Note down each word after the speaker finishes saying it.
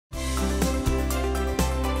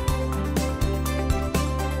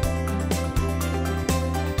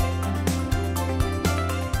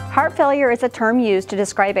Heart failure is a term used to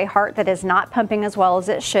describe a heart that is not pumping as well as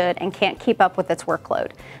it should and can't keep up with its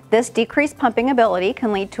workload. This decreased pumping ability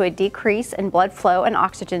can lead to a decrease in blood flow and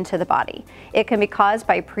oxygen to the body. It can be caused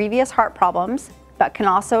by previous heart problems, but can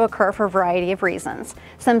also occur for a variety of reasons.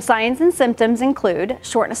 Some signs and symptoms include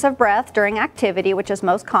shortness of breath during activity, which is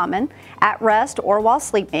most common, at rest or while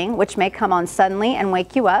sleeping, which may come on suddenly and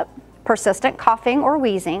wake you up, persistent coughing or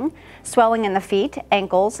wheezing, swelling in the feet,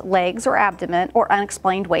 ankles, legs, or abdomen, or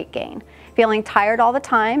unexplained weight gain, feeling tired all the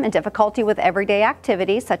time and difficulty with everyday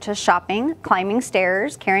activities such as shopping, climbing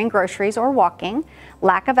stairs, carrying groceries, or walking,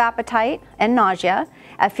 lack of appetite and nausea,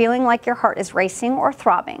 a feeling like your heart is racing or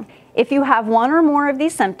throbbing. If you have one or more of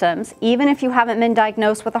these symptoms, even if you haven't been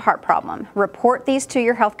diagnosed with a heart problem, report these to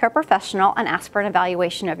your healthcare professional and ask for an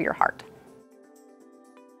evaluation of your heart.